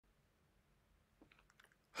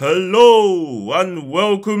Hello and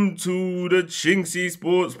welcome to the Chinksey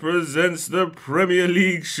Sports presents the Premier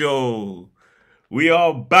League show. We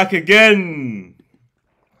are back again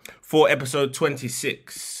for episode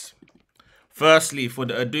 26. Firstly, for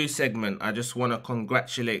the Ado segment, I just want to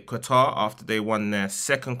congratulate Qatar after they won their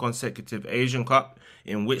second consecutive Asian Cup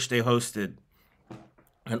in which they hosted.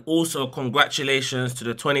 And also congratulations to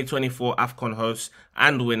the 2024 AFCON hosts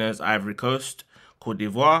and winners Ivory Coast, Côte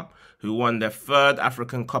d'Ivoire, who won their third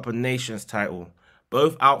African Cup of Nations title.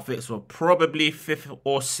 Both outfits were probably fifth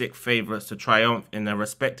or sixth favourites to triumph in their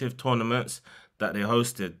respective tournaments that they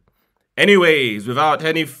hosted. Anyways, without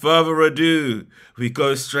any further ado, we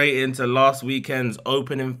go straight into last weekend's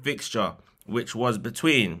opening fixture, which was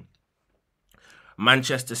between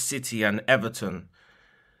Manchester City and Everton.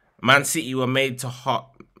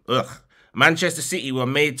 Manchester City were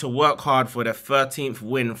made to work hard for their 13th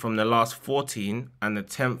win from the last 14 and the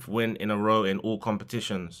 10th win in a row in all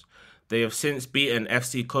competitions. They have since beaten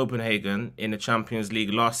FC Copenhagen in the Champions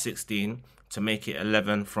League last 16 to make it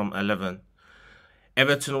 11 from 11.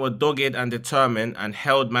 Everton were dogged and determined and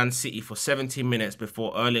held Man City for 70 minutes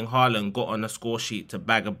before Erling Haaland got on the score sheet to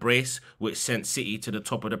bag a brace which sent City to the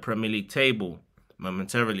top of the Premier League table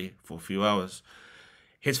momentarily for a few hours.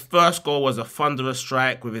 His first goal was a thunderous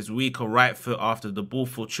strike with his weaker right foot after the ball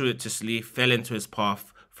fortuitously fell into his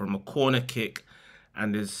path from a corner kick,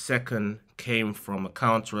 and his second came from a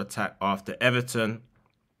counter-attack after Everton,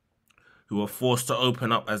 who were forced to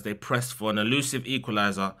open up as they pressed for an elusive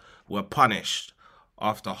equaliser, were punished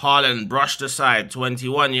after Haaland brushed aside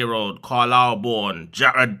 21-year-old Carlisle-born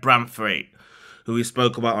Jared Bramthwaite, who we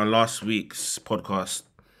spoke about on last week's podcast.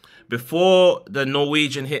 Before the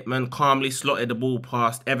Norwegian hitman calmly slotted the ball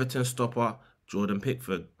past Everton stopper Jordan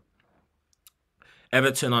Pickford.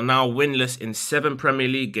 Everton are now winless in 7 Premier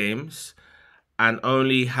League games and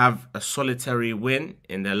only have a solitary win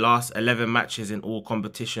in their last 11 matches in all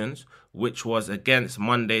competitions, which was against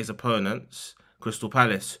Monday's opponents, Crystal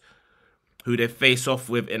Palace, who they face off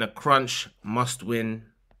with in a crunch must-win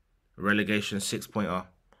relegation 6-pointer.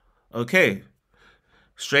 Okay.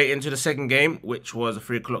 Straight into the second game, which was a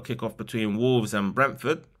 3 o'clock kickoff between Wolves and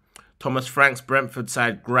Brentford. Thomas Frank's Brentford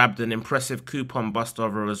side grabbed an impressive coupon buster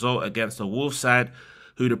of a result against the Wolves side,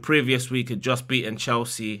 who the previous week had just beaten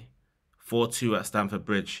Chelsea 4-2 at Stamford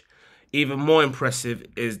Bridge. Even more impressive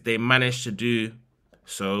is they managed to do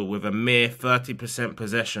so with a mere 30%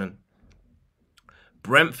 possession.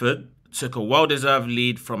 Brentford took a well-deserved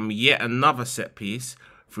lead from yet another set-piece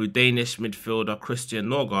through Danish midfielder Christian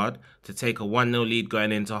Norgard to take a 1-0 lead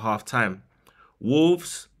going into half-time.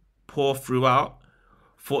 Wolves, poor throughout,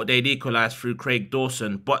 thought they'd equalise through Craig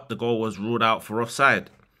Dawson, but the goal was ruled out for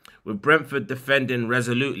offside. With Brentford defending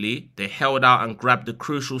resolutely, they held out and grabbed the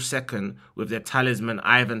crucial second, with their talisman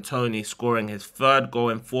Ivan Toney scoring his third goal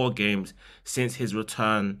in 4 games since his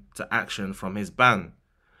return to action from his ban.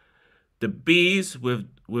 The Bees, with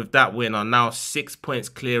that win, are now 6 points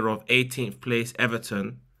clear of 18th place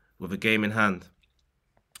Everton with a game in hand.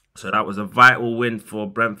 So that was a vital win for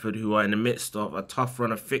Brentford, who are in the midst of a tough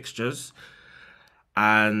run of fixtures.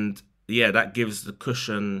 And yeah, that gives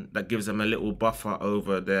them a little buffer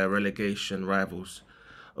over their relegation rivals.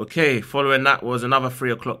 Okay, following that was another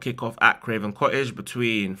 3 o'clock kickoff at Craven Cottage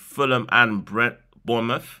between Fulham and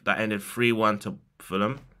Bournemouth. That ended 3-1 to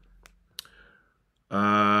Fulham.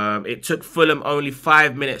 It took Fulham only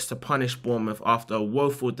 5 minutes to punish Bournemouth after a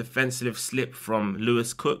woeful defensive slip from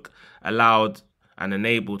Lewis Cook allowed and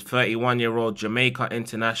enabled 31-year-old Jamaica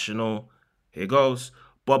international, here goes,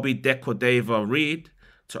 Bobby Decordova-Reid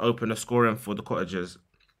to open the scoring for the Cottagers.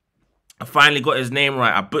 I finally got his name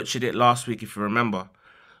right. I butchered it last week, if you remember.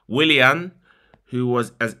 Willian, who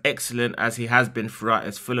was as excellent as he has been throughout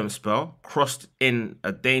his Fulham spell, crossed in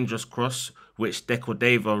a dangerous cross, which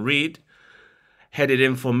Decordova-Reid headed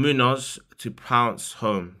in for Munoz to pounce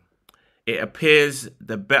home. It appears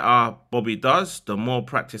the better Bobby does, the more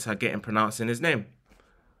practice I get in pronouncing his name.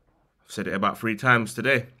 I've said it about 3 times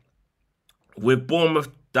today. With Bournemouth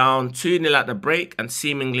down 2-0 at the break and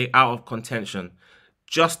seemingly out of contention,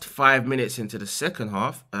 just 5 minutes into the second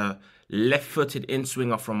half, a left-footed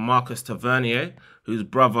in-swinger from Marcus Tavernier, whose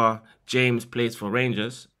brother James plays for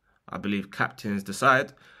Rangers, I believe captains the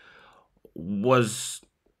side,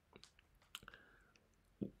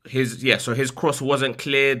 his cross wasn't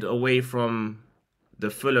cleared away from the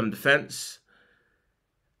Fulham defence.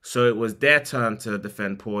 So it was their turn to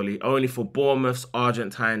defend poorly, only for Bournemouth's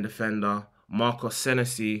Argentine defender, Marcos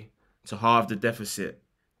Senesi, to halve the deficit.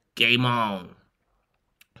 Game on.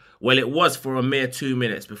 Well, it was for a mere 2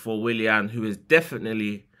 minutes before Willian, who is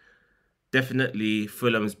definitely definitely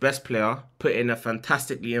Fulham's best player, putting a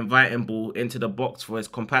fantastically inviting ball into the box for his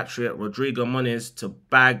compatriot Rodrigo Muniz to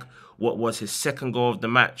bag what was his second goal of the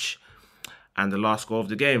match and the last goal of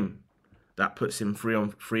the game. That puts him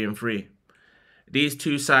 3-3. These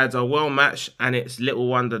two sides are well matched, and it's little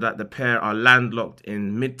wonder that the pair are landlocked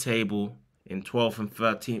in mid-table in 12th and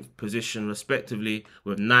 13th position respectively,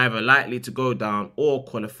 with neither likely to go down or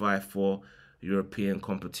qualify for European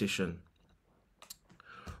competition.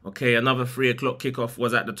 Okay, another 3 o'clock kickoff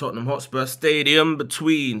was at the Tottenham Hotspur Stadium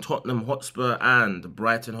between Tottenham Hotspur and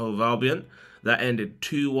Brighton Hove Albion. That ended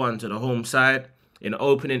 2-1 to the home side. In the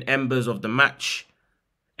opening embers of the match,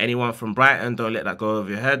 anyone from Brighton, don't let that go over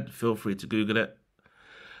your head. Feel free to Google it.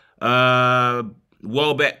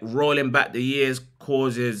 Welbeck rolling back the years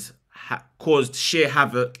caused sheer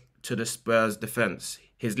havoc to the Spurs defence.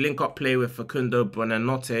 His link-up play with Facundo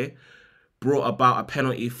Buonanotte brought about a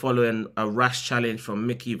penalty following a rash challenge from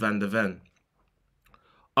Mickey van der Ven.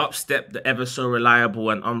 Up stepped the ever so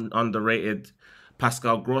reliable and underrated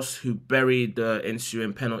Pascal Gross, who buried the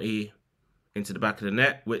ensuing penalty into the back of the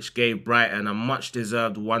net, which gave Brighton a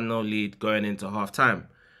much-deserved 1-0 lead going into half-time.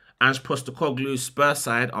 Ange Postecoglou's Spurs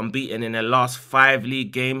side unbeaten in their last 5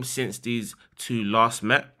 league games since these two last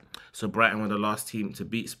met, so Brighton were the last team to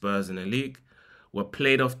beat Spurs in the league, were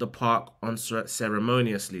played off the park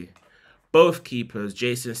unceremoniously. Both keepers,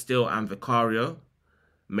 Jason Steele and Vicario,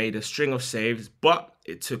 made a string of saves, but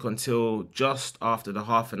it took until just after the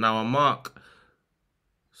hour mark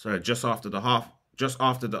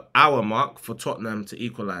for Tottenham to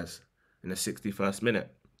equalise in the 61st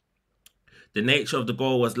minute. The nature of the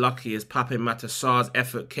goal was lucky as Pape Matasar's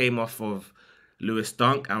effort came off of Lewis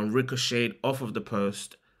Dunk and ricocheted off of the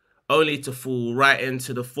post, only to fall right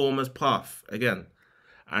into the former's path again.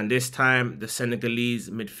 And this time, the Senegalese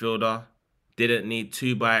midfielder didn't need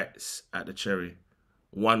 2 bites at the cherry.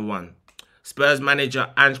 1-1. Spurs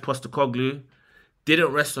manager Ange Postecoglou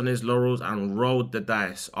didn't rest on his laurels and rolled the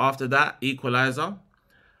dice. After that equaliser,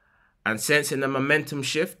 and sensing the momentum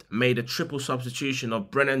shift, made a triple substitution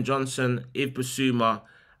of Brennan Johnson, Yves Bissouma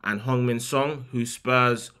and Heung-min Son, who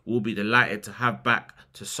Spurs will be delighted to have back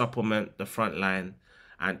to supplement the front line,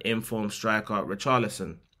 and informed striker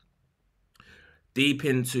Richarlison. Deep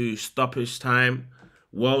into stoppage time,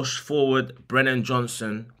 Welsh forward Brennan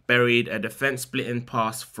Johnson buried a defence-splitting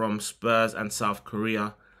pass from Spurs and South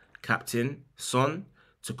Korea captain Son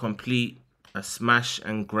to complete a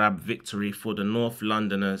smash-and-grab victory for the North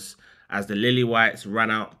Londoners as the Lily Whites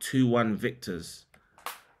ran out 2-1 victors.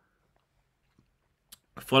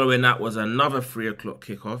 Following that was another 3 o'clock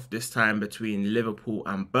kickoff, this time between Liverpool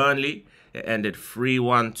and Burnley. It ended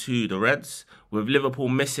 3-1 to the Reds, with Liverpool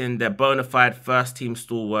missing their bona fide first-team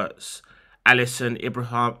stalwarts Alisson,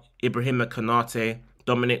 Ibrahima Konate,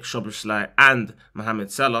 Dominic Szoboszlai and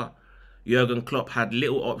Mohamed Salah. Jurgen Klopp had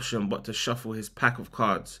little option but to shuffle his pack of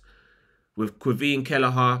cards, with Quivine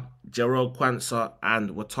Kelleher, Gerald Quansah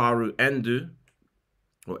and Wataru Endo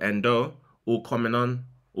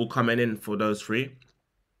all coming in for those 3.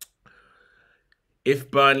 If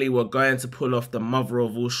Burnley were going to pull off the mother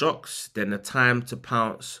of all shocks, then the time to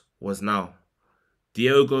pounce was now.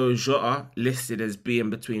 Diogo Jota, listed as being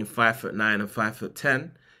between 5'9" and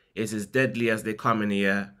 5'10", is as deadly as they come in the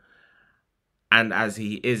air, and as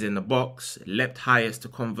he is in the box, leapt highest to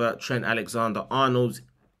convert Trent Alexander-Arnold's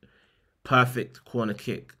perfect corner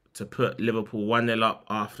kick to put Liverpool 1-0 up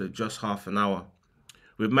after just half an hour.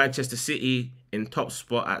 With Manchester City in top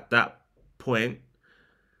spot at that point,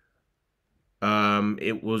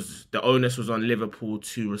 the onus was on Liverpool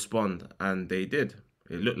to respond, and they did.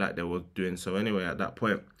 It looked like they were doing so anyway at that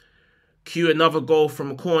point. Cue another goal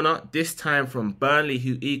from a corner, this time from Burnley,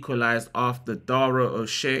 who equalised after Dara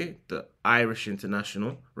O'Shea, the Irish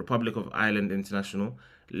international, Republic of Ireland international,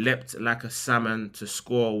 leapt like a salmon to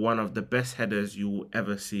score one of the best headers you will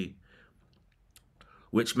ever see,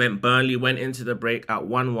 which meant Burnley went into the break at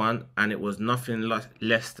 1-1, and it was nothing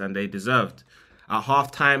less than they deserved. At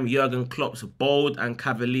half-time, Jurgen Klopp's bold and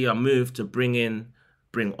cavalier move to bring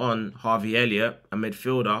on Harvey Elliott, a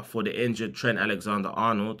midfielder, for the injured Trent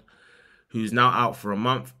Alexander-Arnold, who's now out for a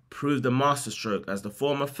month, proved a masterstroke as the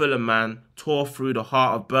former Fulham man tore through the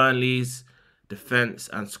heart of Burnley's defence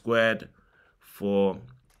and squared for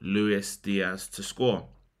Luis Diaz to score.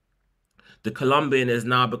 The Colombian is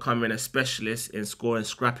now becoming a specialist in scoring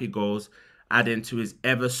scrappy goals, adding to his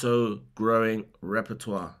ever-so-growing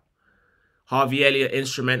repertoire. Harvey Elliott,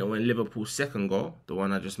 instrumental in Liverpool's second goal, the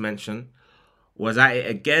one I just mentioned, was at it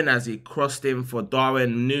again as he crossed in for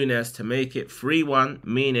Darwin Núñez to make it 3-1,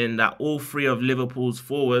 meaning that all 3 of Liverpool's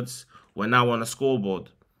forwards were now on the scoreboard.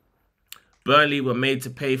 Burnley were made to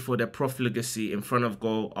pay for their profligacy in front of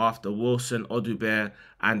goal after Wilson Odubert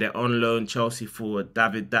and their on-loan Chelsea forward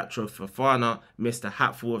David Datro Fofana missed a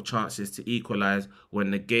hatful of chances to equalise when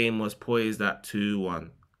the game was poised at 2-1.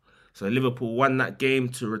 So Liverpool won that game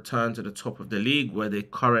to return to the top of the league where they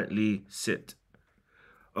currently sit.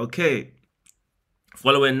 Okay,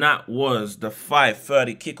 following that was the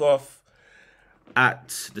 5:30 kickoff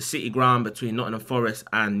at the City Ground between Nottingham Forest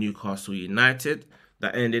and Newcastle United.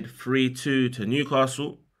 That ended 3-2 to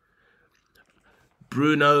Newcastle.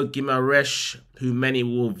 Bruno Guimaraes, who many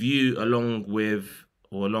will view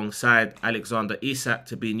alongside Alexander Isak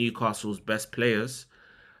to be Newcastle's best players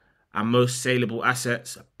and most saleable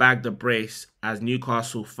assets, bagged a brace as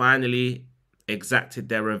Newcastle finally exacted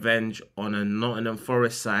their revenge on a Nottingham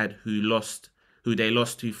Forest side who they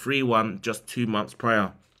lost to 3-1 just 2 months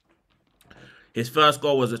prior. His first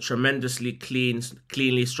goal was a tremendously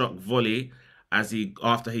cleanly struck volley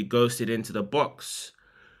after he ghosted into the box.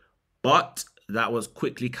 But that was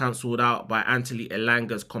quickly cancelled out by Anthony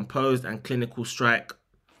Elanga's composed and clinical strike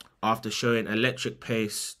after showing electric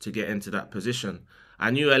pace to get into that position.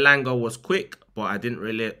 I knew Elanga was quick, but I didn't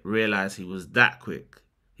really realise he was that quick.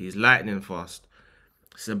 He's lightning fast.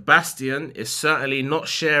 Sebastian is certainly not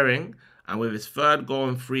sharing, and with his third goal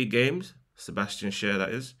in 3 games, Sebastian Schär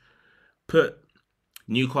that is, put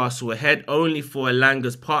Newcastle ahead, only for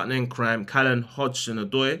Elanga's partner in crime, Callum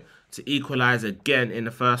Hudson-Odoi, to equalise again in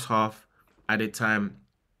the first half added time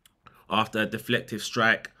after a deflective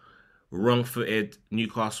strike, wrong-footed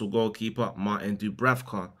Newcastle goalkeeper Martin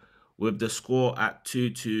Dubravka, with the score at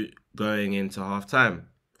 2-2 going into half-time.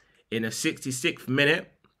 In the 66th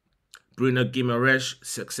minute, Bruno Guimaraes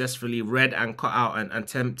successfully read and cut out an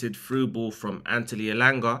attempted through ball from Anthony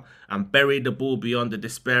Elanga and buried the ball beyond the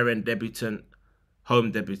despairing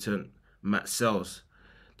home debutant Matt Sells.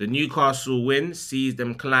 The Newcastle win sees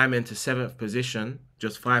them climb into 7th position,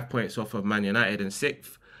 just 5 points off of Man United in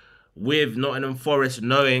 6th, with Nottingham Forest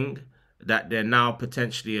knowing that they're now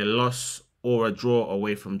potentially a loss or a draw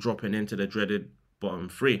away from dropping into the dreaded bottom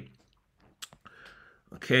 3.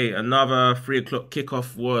 Okay, another 3 o'clock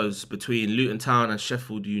kickoff was between Luton Town and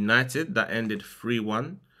Sheffield United. That ended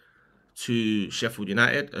 3-1 to Sheffield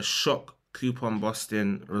United. A shock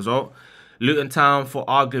coupon-busting result. Luton Town, for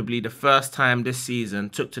arguably the first time this season,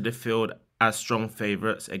 took to the field as strong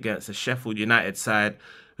favourites against a Sheffield United side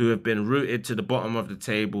who have been rooted to the bottom of the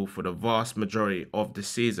table for the vast majority of the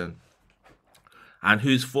season and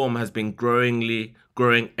whose form has been growing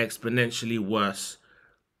exponentially worse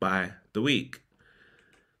by the week.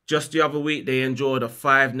 Just the other week, they endured a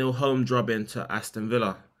 5-0 home drubbing to Aston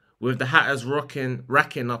Villa, with the Hatters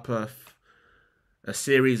racking up a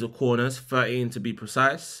series of corners, 13 to be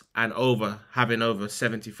precise, and having over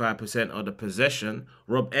 75% of the possession.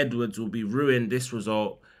 Rob Edwards will be ruined this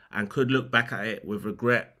result and could look back at it with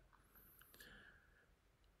regret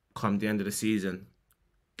come the end of the season.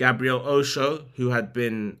 Gabriel Osho, who had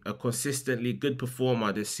been a consistently good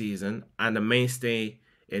performer this season and a mainstay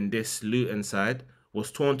in this Luton side,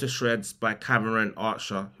 was torn to shreds by Cameron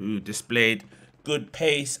Archer, who displayed good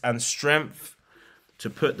pace and strength to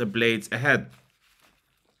put the Blades ahead.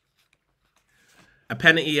 A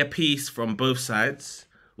penalty apiece from both sides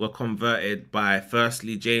were converted by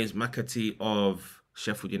firstly James McAtee of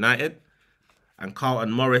Sheffield United and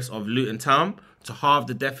Carlton Morris of Luton Town to halve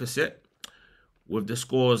the deficit, with the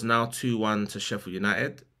scores now 2-1 to Sheffield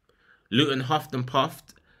United. Luton huffed and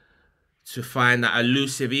puffed to find that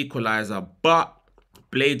elusive equaliser, but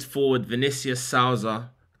Blades forward Vinicius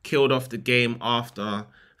Souza killed off the game after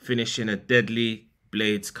finishing a deadly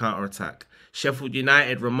Blades counter-attack. Sheffield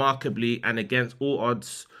United, remarkably and against all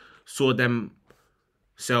odds, saw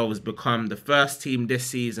themselves become the first team this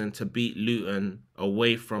season to beat Luton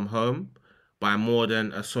away from home by more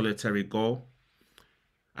than a solitary goal,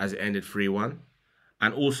 as it ended 3-1,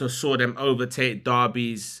 and also saw them overtake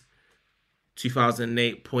Derby's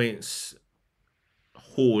 2008 points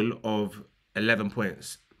haul of 11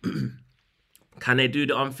 points. Can they do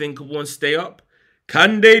the unthinkable and stay up?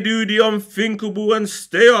 Can they do the unthinkable and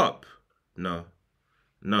stay up? No,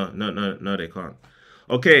 they can't.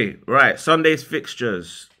 Okay, right, Sunday's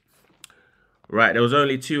fixtures. Right, there was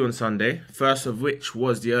only 2 on Sunday. First of which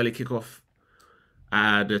was the early kickoff,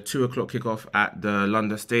 the 2 o'clock kickoff at the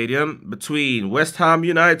London Stadium between West Ham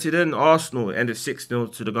United and Arsenal. It ended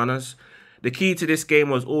 6-0 to the Gunners. The key to this game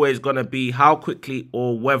was always going to be how quickly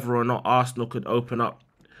or whether or not Arsenal could open up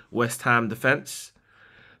West Ham defence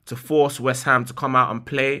to force West Ham to come out and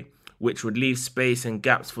play, which would leave space and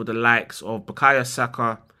gaps for the likes of Bukayo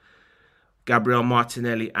Saka, Gabriel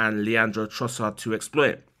Martinelli and Leandro Trossard to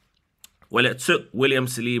exploit. Well, it took William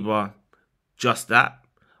Saliba just that,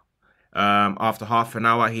 After half an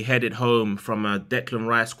hour, he headed home from a Declan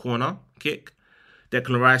Rice corner kick.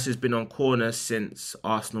 Declan Rice has been on corners since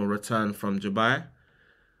Arsenal returned from Dubai.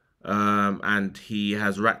 And he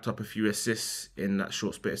has racked up a few assists in that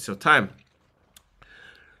short space of time.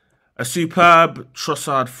 A superb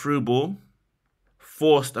Trossard through ball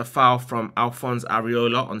forced a foul from Alphonse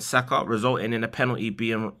Areola on Saka, resulting in a penalty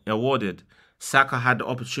being awarded. Saka had the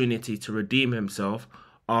opportunity to redeem himself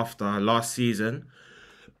after last season,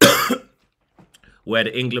 where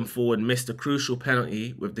the England forward missed a crucial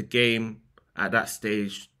penalty, with the game at that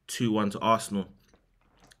stage 2-1 to Arsenal.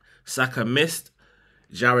 Saka missed,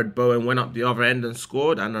 Jared Bowen went up the other end and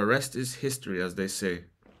scored, and the rest is history, as they say.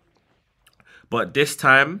 But this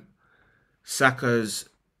time, Saka's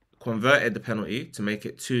converted the penalty to make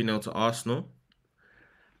it 2-0 to Arsenal.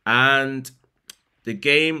 And the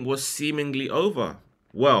game was seemingly over.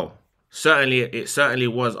 Well, it certainly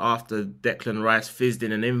was after Declan Rice fizzed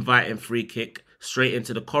in an inviting free kick straight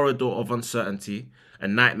into the corridor of uncertainty, a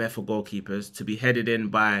nightmare for goalkeepers, to be headed in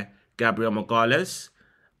by Gabriel Magalhaes.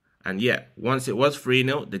 And yeah, once it was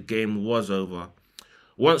 3-0, the game was over.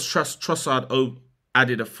 Once Trossard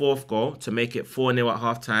added a fourth goal to make it 4-0 at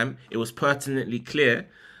half-time, it was pertinently clear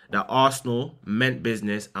that Arsenal meant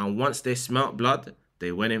business, and once they smelt blood,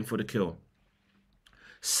 they went in for the kill.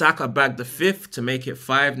 Saka bagged the fifth to make it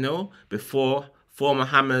 5-0 before former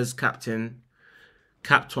Hammers captain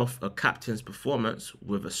capped off a captain's performance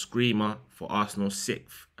with a screamer for Arsenal's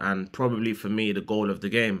sixth, and probably for me the goal of the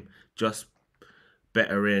game, just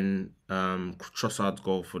better in Trossard's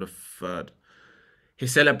goal for the third.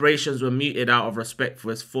 His celebrations were muted out of respect for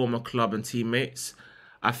his former club and teammates.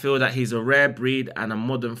 I feel that he's a rare breed and a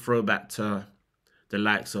modern throwback to the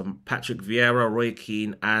likes of Patrick Vieira, Roy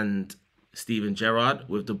Keane and Steven Gerrard,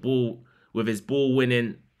 with his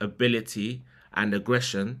ball-winning ability and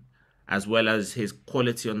aggression, as well as his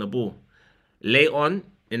quality on the ball. Late on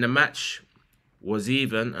in the match was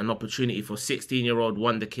even an opportunity for 16-year-old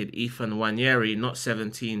wonder kid Ethan Nwaneri, not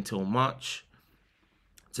 17 till March,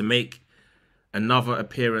 to make another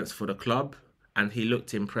appearance for the club, and he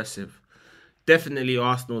looked impressive. Definitely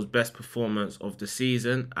Arsenal's best performance of the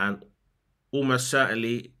season, and almost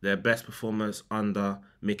certainly their best performance under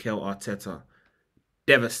Mikel Arteta.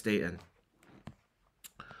 Devastating.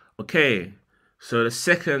 Okay, so the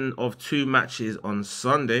second of two matches on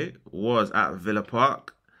Sunday was at Villa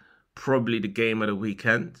Park, probably the game of the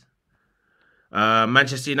weekend.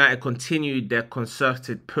 Manchester United continued their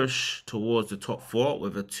concerted push towards the top four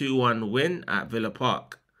with a 2-1 win at Villa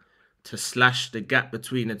Park to slash the gap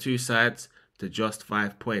between the two sides to just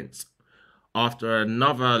 5 points. After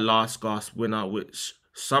another last gasp winner, which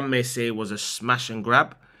some may say was a smash and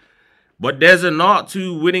grab. But there's an art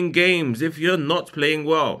to winning games if you're not playing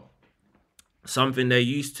well. Something they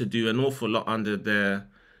used to do an awful lot under their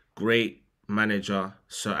great manager,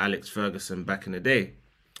 Sir Alex Ferguson, back in the day.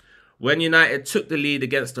 When United took the lead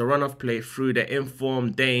against a run of play through their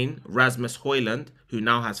informed Dane, Rasmus Højlund, who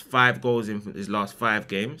now has 5 goals in his last 5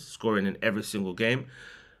 games, scoring in every single game,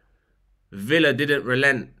 Villa didn't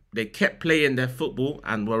relent. They kept playing their football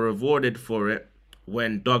and were rewarded for it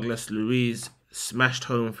when Douglas Luiz smashed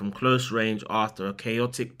home from close range after a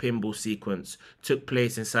chaotic pinball sequence took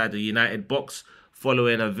place inside the United box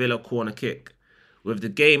following a Villa corner kick. With the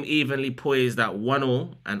game evenly poised at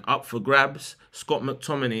 1-1 and up for grabs, Scott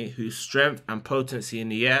McTominay, whose strength and potency in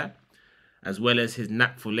the air, as well as his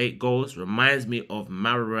knack for late goals, reminds me of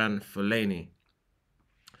Marouane Fellaini,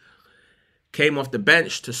 came off the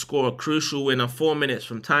bench to score a crucial winner 4 minutes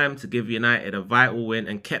from time to give United a vital win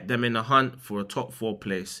and kept them in the hunt for a top 4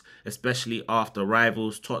 place, especially after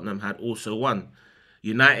rivals Tottenham had also won.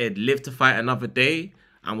 United live to fight another day,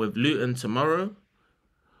 and with Luton tomorrow,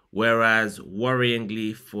 whereas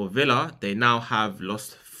worryingly for Villa, they now have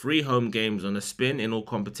lost 3 home games on a spin in all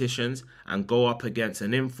competitions and go up against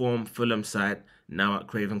an informed Fulham side now at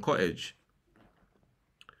Craven Cottage.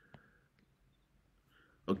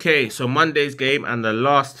 Okay, so Monday's game and the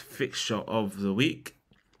last fixture of the week,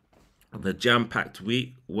 the jam-packed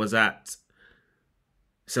week, was at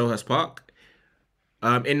Selhurst Park.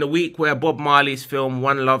 In the week where Bob Marley's film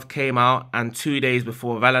One Love came out and 2 days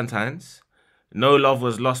before Valentine's, no love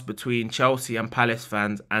was lost between Chelsea and Palace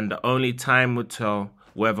fans, and the only time would tell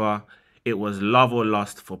whether it was love or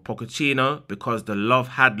lust for Pochettino, because the love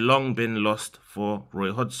had long been lost for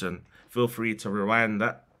Roy Hodgson. Feel free to rewind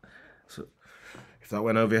that. So, if that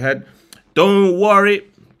went over your head. Don't worry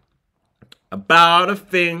about a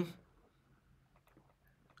thing,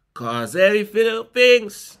 cause every little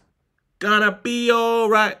thing's gonna be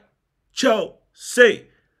alright. Chelsea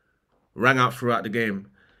rang out throughout the game.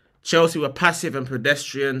 Chelsea were passive and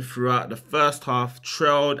pedestrian throughout the first half,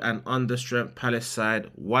 trailed an understrength Palace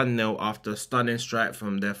side 1-0 after a stunning strike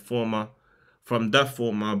from the former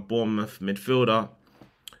Bournemouth midfielder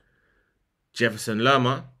Jefferson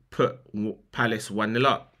Lerma put Palace 1-0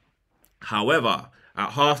 up. However,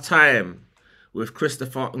 at half-time, with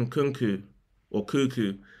Christopher Nkunku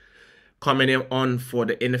coming in on for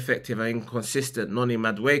the ineffective and inconsistent Noni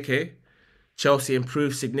Madueke, Chelsea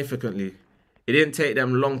improved significantly. It didn't take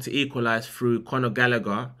them long to equalise through Conor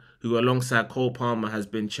Gallagher, who alongside Cole Palmer has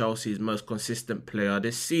been Chelsea's most consistent player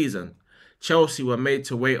this season. Chelsea were made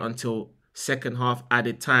to wait until second half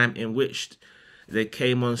added time, in which they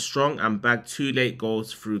came on strong and bagged 2 late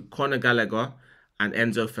goals through Conor Gallagher and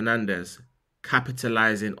Enzo Fernandez,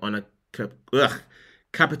 capitalising on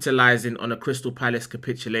a Crystal Palace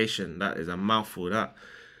capitulation. That is a mouthful, that.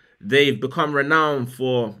 They've become renowned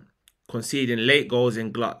for conceding late goals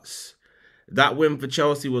in gluts. That win for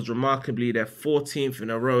Chelsea was remarkably their 14th in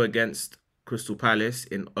a row against Crystal Palace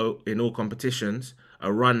in all competitions,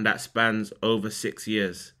 a run that spans over 6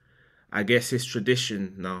 years. I guess it's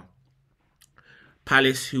tradition now.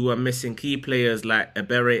 Palace, who were missing key players like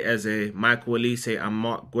Ebere Eze, Michael Olise and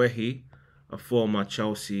Mark Guehi, a former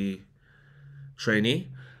Chelsea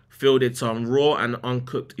trainee, fielded some raw and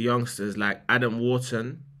uncooked youngsters like Adam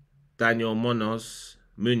Wharton, Daniel Munoz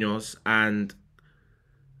and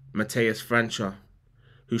Mateus França,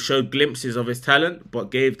 who showed glimpses of his talent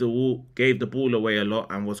but gave the ball away a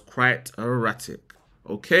lot and was quite erratic.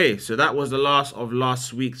 Okay, so that was the last of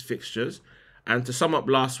last week's fixtures. And to sum up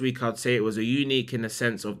last week, I'd say it was a unique in the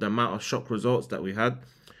sense of the amount of shock results that we had.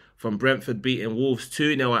 From Brentford beating Wolves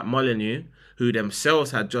 2-0 at Molineux, who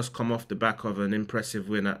themselves had just come off the back of an impressive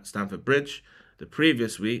win at Stamford Bridge the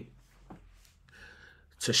previous week,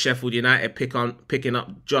 to Sheffield United picking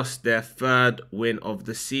up just their 3rd win of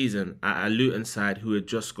the season at a Luton side who had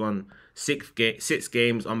just gone 6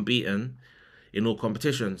 games unbeaten in all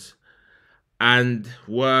competitions and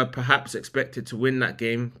were perhaps expected to win that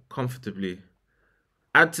game comfortably.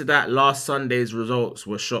 Add to that, last Sunday's results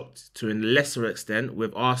were shocked to a lesser extent,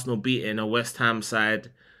 with Arsenal beating a West Ham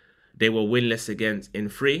side they were winless against in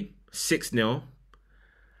 6-0,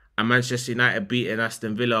 and Manchester United beating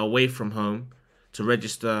Aston Villa away from home to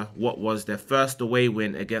register what was their first away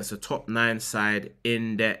win against a top 9 side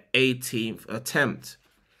in their 18th attempt.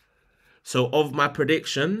 So of my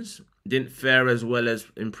predictions, didn't fare as well as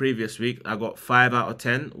in previous week. I got 5 out of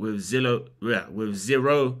 10 with 0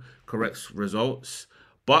 correct results.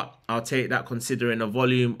 But I'll take that considering the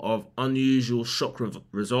volume of unusual shock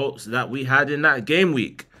results that we had in that game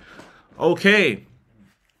week. Okay,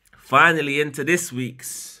 finally into this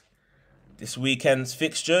weekend's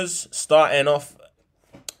fixtures. Starting off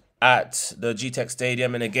at the GTEC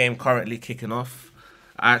Stadium in a game currently kicking off.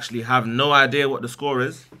 I actually have no idea what the score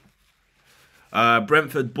is.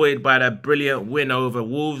 Brentford, buoyed by their brilliant win over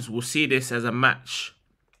Wolves, will see this as a match.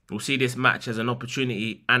 We'll see this match as an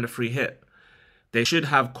opportunity and a free hit. They should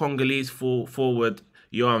have Congolese forward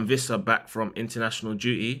Yohan Wissa back from international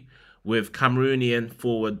duty, with Cameroonian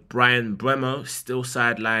forward Brian Bremo still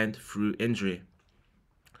sidelined through injury.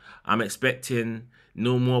 I'm expecting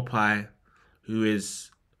Neil Maupay, who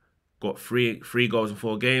is got three goals in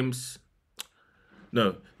 4 games.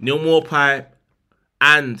 No, Neil Maupay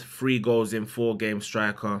and 3 goals in 4 game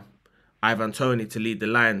striker Ivan Toney to lead the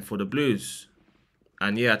line for the Blues.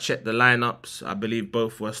 And yeah, I checked the lineups. I believe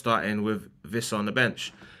both were starting with Wissa on the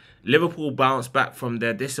bench. Liverpool bounced back from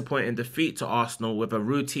their disappointing defeat to Arsenal with a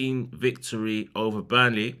routine victory over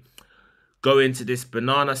Burnley, go into this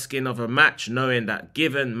banana skin of a match knowing that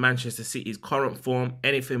given Manchester City's current form,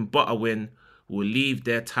 anything but a win will leave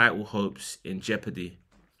their title hopes in jeopardy.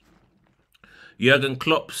 Jurgen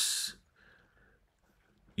Klopp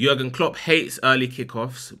hates early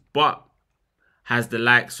kickoffs, but has the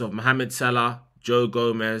likes of Mohamed Salah, Joe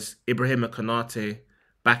Gomez, Ibrahima Konate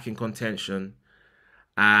back in contention,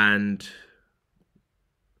 and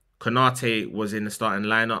Konate was in the starting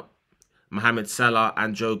lineup. Mohamed Salah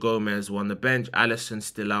and Joe Gomez were on the bench. Alisson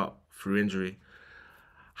still out through injury.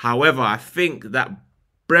 However, I think that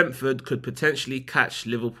Brentford could potentially catch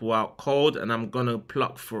Liverpool out cold, and I'm gonna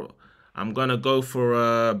go for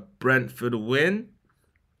a Brentford win.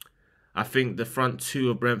 I think the front 2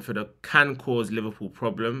 of Brentford can cause Liverpool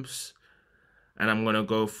problems, and I'm gonna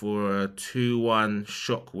go for a 2-1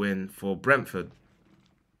 shock win for Brentford.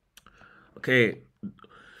 Okay,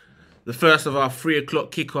 the first of our 3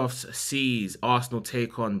 o'clock kickoffs sees Arsenal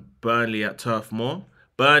take on Burnley at Turf Moor.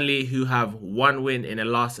 Burnley, who have 1 win in the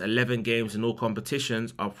last 11 games in all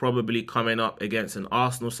competitions, are probably coming up against an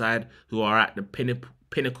Arsenal side who are at the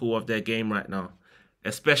pinnacle of their game right now.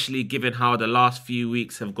 especially given how the last few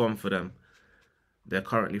weeks have gone for them. They're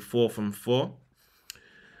currently 4 from 4.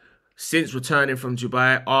 Since returning from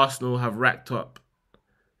Dubai, Arsenal have racked up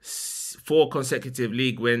 4 consecutive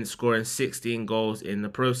league wins, scoring 16 goals in the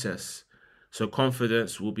process. So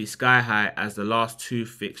confidence will be sky high, as the last 2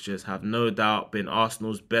 fixtures have no doubt been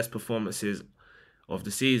Arsenal's best performances of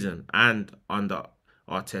the season and under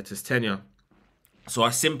Arteta's tenure. So I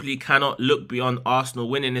simply cannot look beyond Arsenal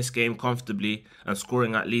winning this game comfortably and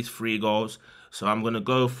scoring at least 3 goals. So I'm going to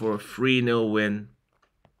go for a 3-0 win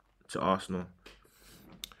to Arsenal.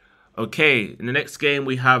 Okay, in the next game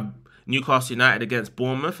we have Newcastle United against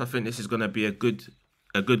Bournemouth. I think this is going to be a good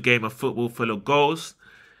game of football full of goals.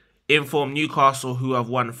 Informed Newcastle, who have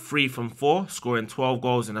won 3 from 4, scoring 12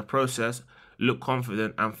 goals in the process, look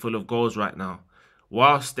confident and full of goals right now.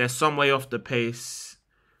 Whilst they're some way off the pace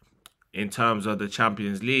in terms of the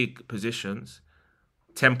Champions League positions,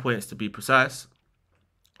 10 points to be precise,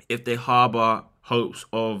 if they harbour hopes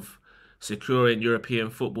of securing European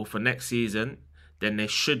football for next season, then they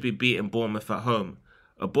should be beating Bournemouth at home.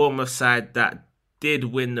 A Bournemouth side that did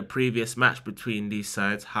win the previous match between these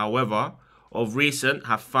sides, however, of recent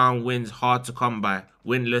have found wins hard to come by,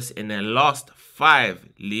 winless in their last 5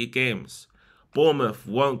 league games. Bournemouth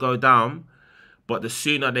won't go down, but the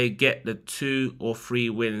sooner they get the 2 or 3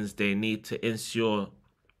 wins they need to ensure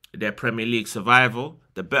their Premier League survival,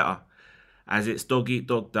 the better, as it's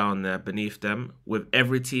dog-eat-dog down there beneath them, with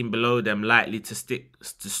every team below them likely to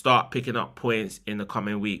start picking up points in the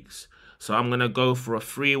coming weeks. So I'm going to go for a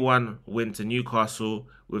 3-1 win to Newcastle,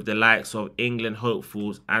 with the likes of England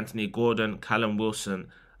hopefuls Anthony Gordon, Callum Wilson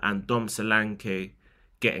and Dom Solanke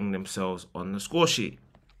getting themselves on the score sheet.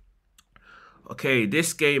 Okay,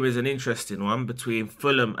 this game is an interesting one between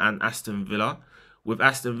Fulham and Aston Villa. With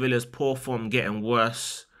Aston Villa's poor form getting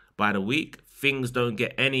worse by the week, things don't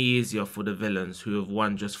get any easier for the Villains, who have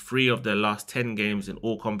won just 3 of their last 10 games in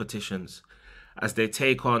all competitions, as they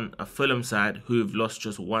take on a Fulham side who have lost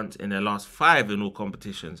just once in their last 5 in all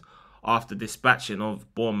competitions, after dispatching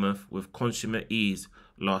of Bournemouth with consummate ease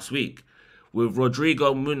last week. With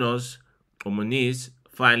Rodrigo Muniz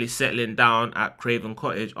finally settling down at Craven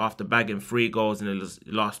Cottage after bagging 3 goals in the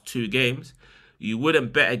last 2 games, you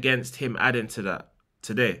wouldn't bet against him adding to that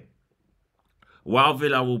today. While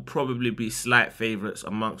Villa will probably be slight favourites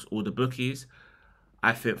amongst all the bookies,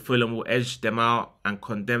 I think Fulham will edge them out and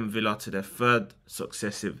condemn Villa to their 3rd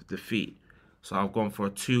successive defeat. So I've gone for a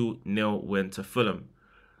 2-0 win to Fulham.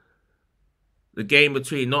 The game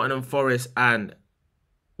between Nottingham Forest and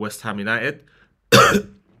West Ham United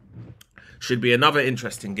should be another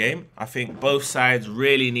interesting game. I think both sides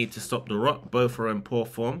really need to stop the rot. Both are in poor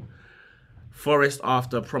form. Forest,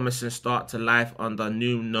 after a promising start to life under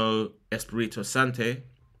Nuno Espirito Santo,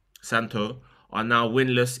 are now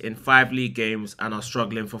winless in 5 league games and are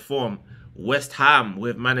struggling for form. West Ham,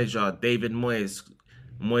 with manager David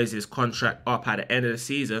Moyes' contract up at the end of the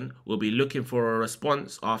season, will be looking for a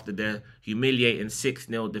response after their humiliating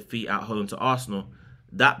 6-0 defeat at home to Arsenal.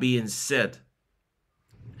 That being said,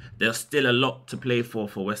 there's still a lot to play for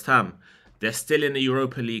West Ham. They're still in the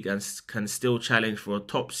Europa League and can still challenge for a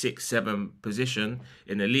top 6-7 position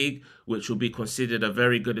in the league, which will be considered a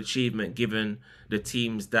very good achievement given the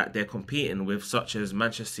teams that they're competing with, such as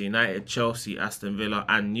Manchester United, Chelsea, Aston Villa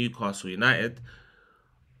and Newcastle United,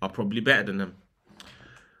 are probably better than them.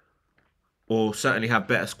 Or certainly have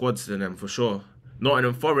better squads than them for sure.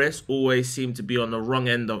 Nottingham Forest always seem to be on the wrong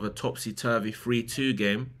end of a topsy-turvy 3-2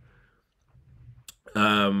 game.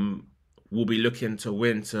 Will be looking to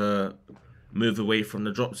win to move away from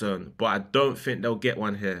the drop zone, but I don't think they'll get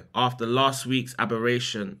one here. After last week's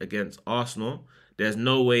aberration against Arsenal, there's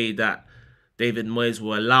no way that David Moyes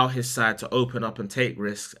will allow his side to open up and take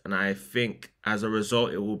risks, and I think as a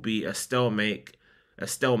result it will be a stalemate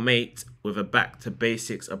with a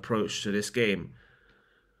back-to-basics approach to this game.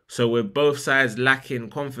 So with both sides lacking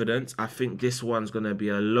confidence, I think this one's going to be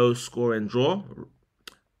a low-scoring draw,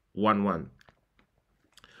 1-1.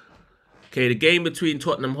 Okay, the game between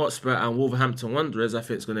Tottenham Hotspur and Wolverhampton Wanderers, I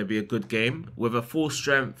think it's going to be a good game. With a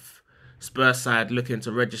full-strength Spurs side looking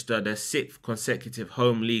to register their 6th consecutive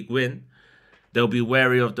home league win, they'll be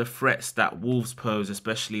wary of the threats that Wolves pose,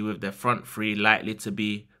 especially with their front 3 likely to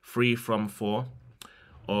be 3 from 4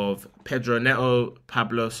 of Pedro Neto,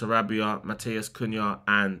 Pablo Sarabia, Mateus Cunha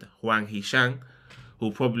and Hwang Hee-chan,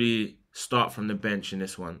 who'll probably start from the bench in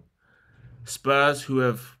this one. Spurs, who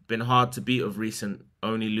have been hard to beat of recent,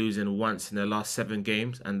 only losing once in their last 7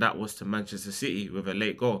 games, and that was to Manchester City with a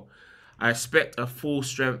late goal. I expect a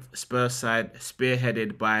full-strength Spurs side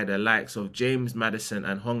spearheaded by the likes of James Maddison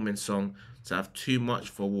and Heung-min Son to have too much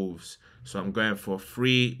for Wolves. So I'm going for a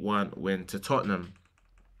 3-1 win to Tottenham.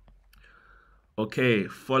 Okay,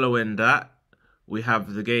 following that, we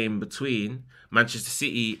have the game between Manchester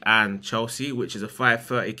City and Chelsea, which is a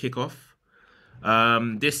 5:30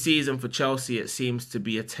 kickoff. This season for Chelsea, it seems to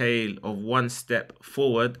be a tale of one step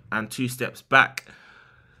forward and two steps back.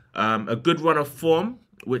 A good run of form,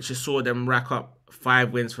 which saw them rack up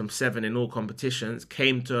 5 wins from 7 in all competitions,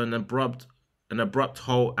 came to an abrupt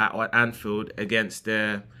halt at Anfield against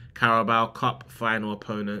their Carabao Cup final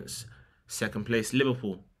opponents, second place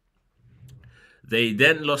Liverpool. They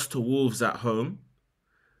then lost to Wolves at home,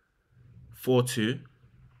 4-2.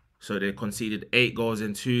 So they conceded 8 goals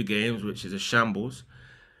in 2 games, which is a shambles.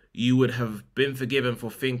 You would have been forgiven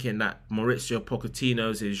for thinking that Mauricio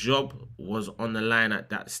Pochettino's job was on the line at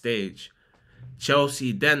that stage.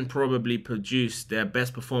 Chelsea then probably produced their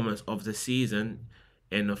best performance of the season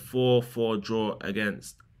in a 4-4 draw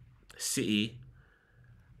against City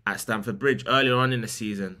at Stamford Bridge earlier on in the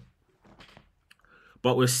season.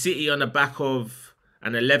 But with City on the back of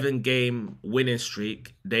an 11-game winning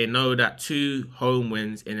streak, they know that 2 home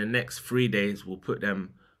wins in the next 3 days will put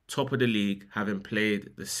them top of the league, having played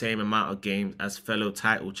the same amount of games as fellow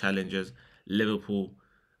title challengers Liverpool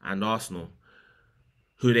and Arsenal,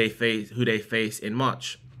 who they face in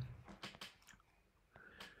March.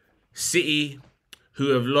 City, who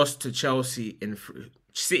haven't lost to Chelsea in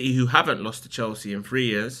 3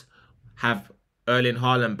 years, have Erling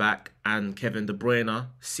Haaland back and Kevin De Bruyne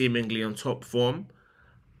seemingly on top form.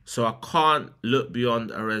 So I can't look beyond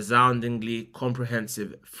a resoundingly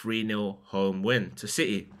comprehensive 3-0 home win to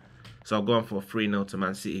City. So I'm going for a 3-0 to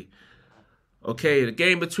Man City. Okay, the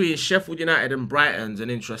game between Sheffield United and Brighton's an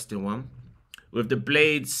interesting one. With the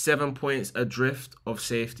Blades 7 points adrift of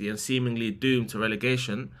safety and seemingly doomed to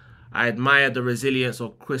relegation, I admire the resilience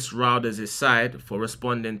of Chris Wilder's side for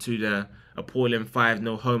responding to the appalling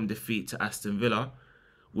 5-0 home defeat to Aston Villa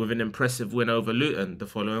with an impressive win over Luton the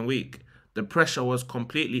following week. The pressure was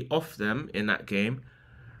completely off them in that game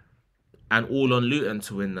and all on Luton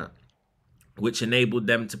to win that, which enabled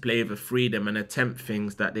them to play with freedom and attempt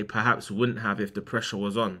things that they perhaps wouldn't have if the pressure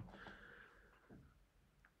was on.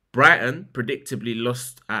 Brighton predictably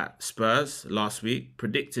lost at Spurs last week,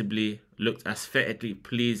 predictably looked aesthetically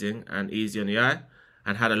pleasing and easy on the eye,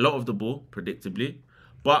 and had a lot of the ball, predictably.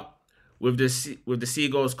 But with the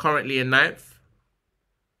Seagulls currently in 9th,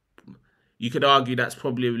 you could argue that's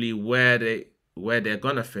probably where they're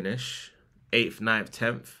gonna finish, 8th, 9th,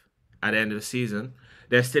 10th at the end of the season.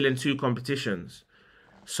 They're still in 2 competitions,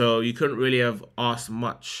 so you couldn't really have asked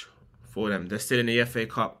much for them. They're still in the FA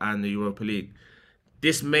Cup and the Europa League.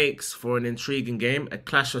 This makes for an intriguing game, a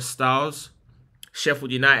clash of styles.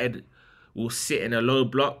 Sheffield United will sit in a low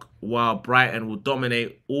block while Brighton will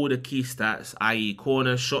dominate all the key stats, i.e.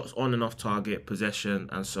 corners, shots on and off target, possession,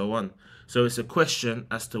 and so on. So it's a question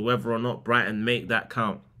as to whether or not Brighton make that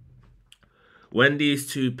count. When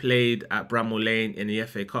these two played at Bramall Lane in the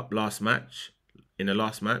FA Cup last month, it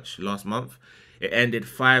ended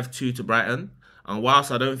 5-2 to Brighton. And whilst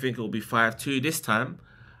I don't think it will be 5-2 this time,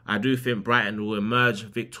 I do think Brighton will emerge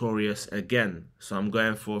victorious again. So I'm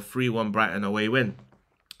going for a 3-1 Brighton away win.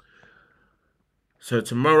 So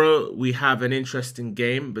tomorrow we have an interesting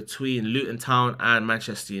game between Luton Town and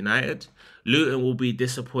Manchester United. Luton will be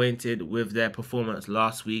disappointed with their performance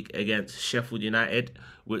last week against Sheffield United,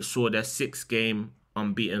 which saw their 6-game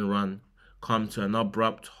unbeaten run come to an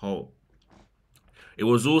abrupt halt. It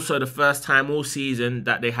was also the first time all season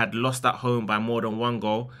that they had lost at home by more than 1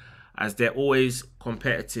 goal, as they're always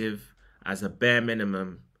competitive as a bare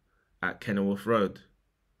minimum at Kenilworth Road,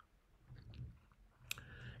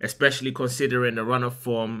 especially considering the run of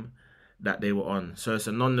form that they were on. So it's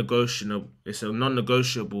a non-negotiable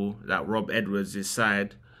that Rob Edwards'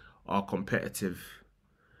 side are competitive.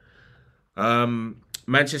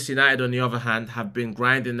 Manchester United, on the other hand, have been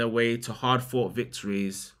grinding their way to hard-fought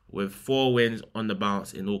victories with 4 wins on the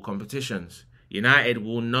bounce in all competitions. United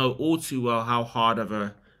will know all too well how hard of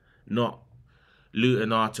a nut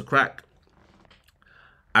Luton are to crack,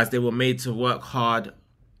 as they were made to work hard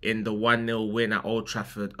in the 1-0 win at Old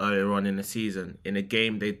Trafford earlier on in the season, in a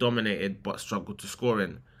game they dominated but struggled to score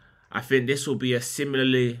in. I think this will be a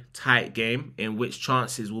similarly tight game in which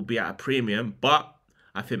chances will be at a premium, but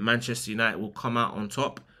I think Manchester United will come out on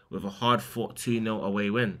top with a hard-fought 2-0 away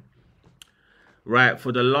win. Right,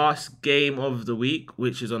 for the last game of the week,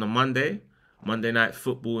 which is on a Monday Night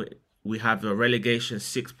Football, we have a relegation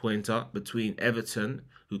 6-pointer between Everton,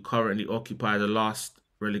 who currently occupy the last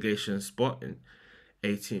relegation spot in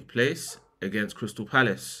 18th place, against Crystal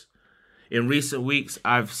Palace. In recent weeks,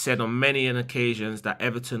 I've said on many occasions that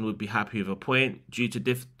Everton would be happy with a point due to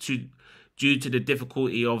the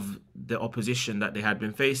difficulty of the opposition that they had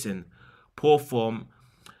been facing. Poor form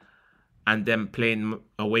and then playing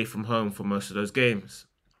away from home for most of those games.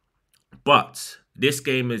 But this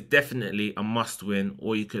game is definitely a must win,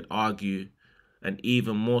 or you could argue, and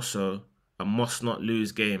even more so, a must not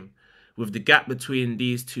lose game. With the gap between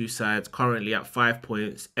these two sides currently at 5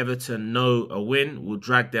 points, Everton know a win will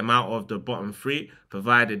drag them out of the bottom three,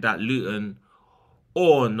 provided that Luton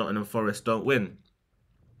or Nottingham Forest don't win.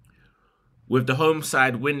 With the home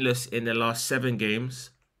side winless in their last 7 games,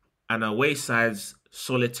 and away side's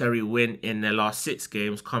solitary win in their last 6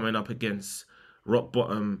 games coming up against rock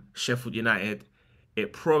bottom Sheffield United,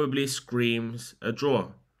 it probably screams a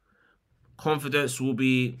draw. Confidence will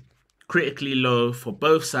be critically low for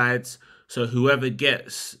both sides, so whoever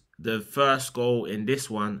gets the first goal in this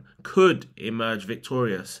one could emerge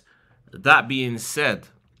victorious. That being said,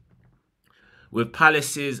 with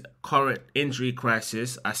Palace's current injury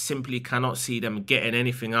crisis, I simply cannot see them getting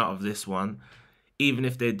anything out of this one, even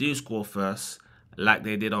if they do score first, like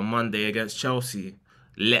they did on Monday against Chelsea,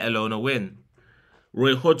 let alone a win.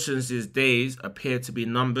 Roy Hodgson's days appear to be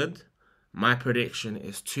numbered. My prediction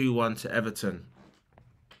is 2-1 to Everton.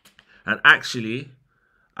 And actually,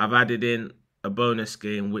 I've added in a bonus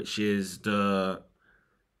game, which is the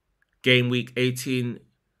game week 18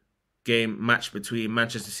 game match between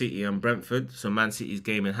Manchester City and Brentford. So Man City's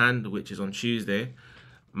game in hand, which is on Tuesday.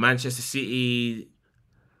 Manchester City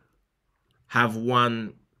have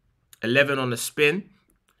won 11 on the spin,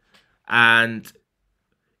 and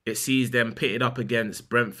it sees them pitted up against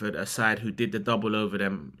Brentford, a side who did the double over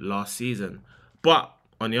them last season. But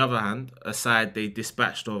on the other hand, a side they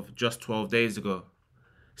dispatched of just 12 days ago.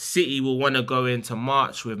 City will want to go into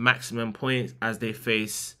March with maximum points as they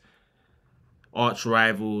face arch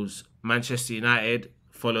rivals Manchester United,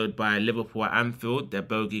 followed by Liverpool at Anfield, their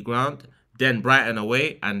bogey ground, then Brighton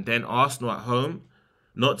away, and then Arsenal at home,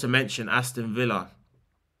 not to mention Aston Villa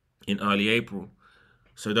in early April.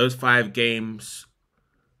 So those 5 games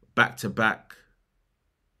back to back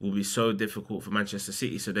will be so difficult for Manchester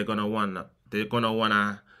City. So they're gonna want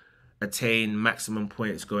to attain maximum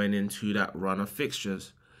points going into that run of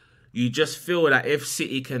fixtures. You just feel that if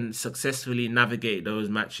City can successfully navigate those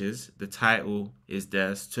matches, the title is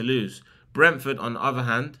theirs to lose. Brentford, on the other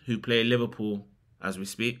hand, who play Liverpool as we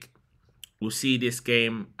speak, will see this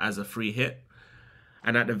game as a free hit,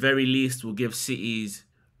 and at the very least will give City's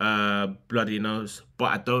bloody nose. But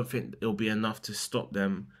I don't think it'll be enough to stop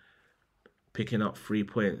them picking up 3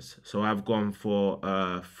 points. So I've gone for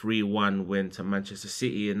a 3-1 win to Manchester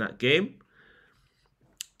City in that game.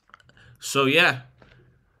 So yeah,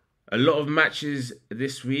 a lot of matches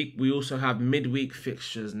this week. We also have midweek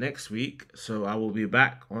fixtures next week. So I will be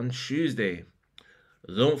back on Tuesday.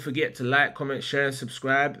 Don't forget to like, comment, share, and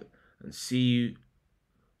subscribe. And see you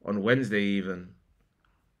on Wednesday even.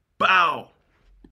 Bow!